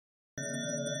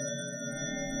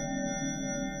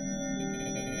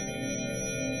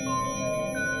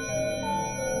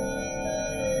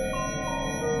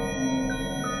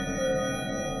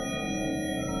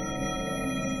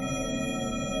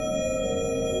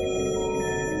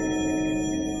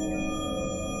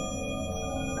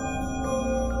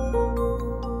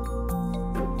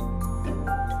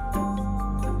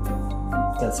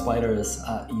that spiders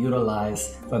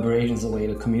utilize vibrations as a way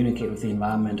to communicate with the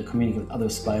environment, to communicate with other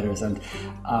spiders. And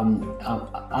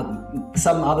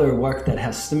some other work that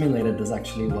has stimulated this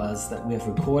actually was that we have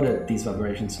recorded these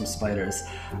vibrations from spiders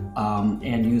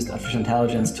and used artificial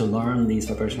intelligence to learn these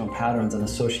vibrational patterns and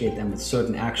associate them with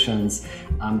certain actions,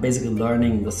 basically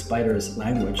learning the spider's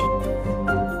language.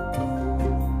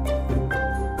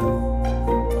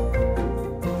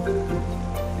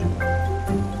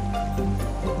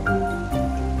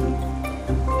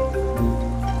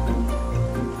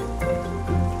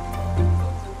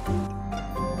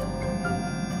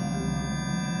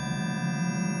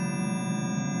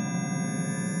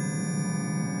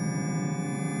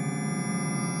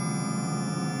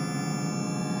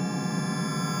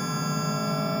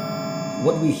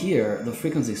 What we hear, the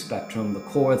frequency spectrum, the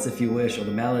chords, if you wish, or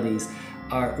the melodies,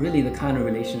 are really the kind of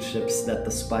relationships that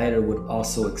the spider would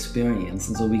also experience.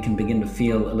 And so we can begin to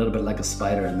feel a little bit like a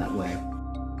spider in that way.